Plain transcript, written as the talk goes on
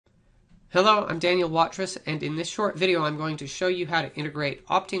Hello, I'm Daniel Watrous, and in this short video I'm going to show you how to integrate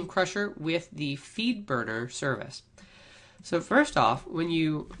optincrusher with the Feedburner service. So first off, when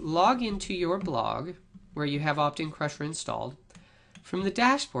you log into your blog where you have optincrusher installed, from the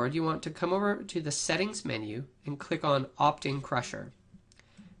dashboard you want to come over to the settings menu and click on optincrusher.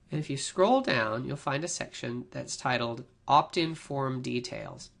 And if you scroll down, you'll find a section that's titled Opt-in Form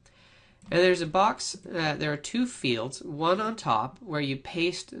Details. And there's a box, there are two fields, one on top where you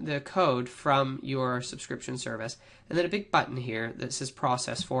paste the code from your subscription service, and then a big button here that says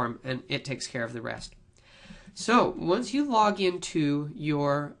process form, and it takes care of the rest. So once you log into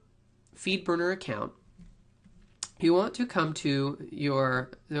your Feedburner account, you want to come to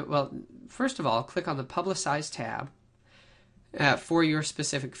your, well, first of all, click on the Publicize tab for your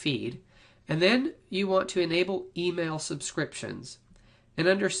specific feed, and then you want to enable email subscriptions. And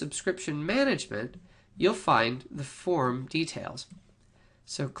under subscription management, you'll find the form details.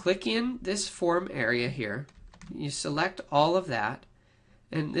 So click in this form area here. You select all of that,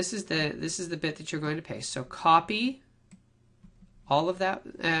 and this is the bit that you're going to paste. So copy all of that,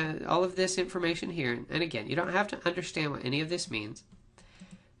 all of this information here. And again, you don't have to understand what any of this means.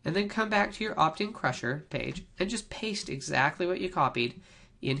 And then come back to your optincrusher page and just paste exactly what you copied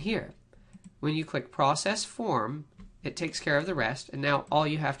in here. When you click Process Form, it takes care of the rest, and now all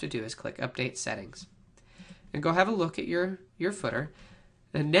you have to do is click Update Settings. And go have a look at your footer.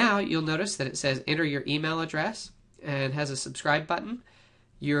 And now you'll notice that it says enter your email address and has a subscribe button.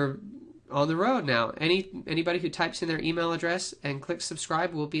 You're on the road now. Anybody who types in their email address and clicks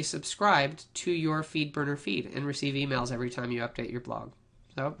subscribe will be subscribed to your Feedburner feed and receive emails every time you update your blog.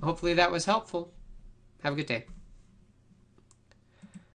 So hopefully that was helpful. Have a good day.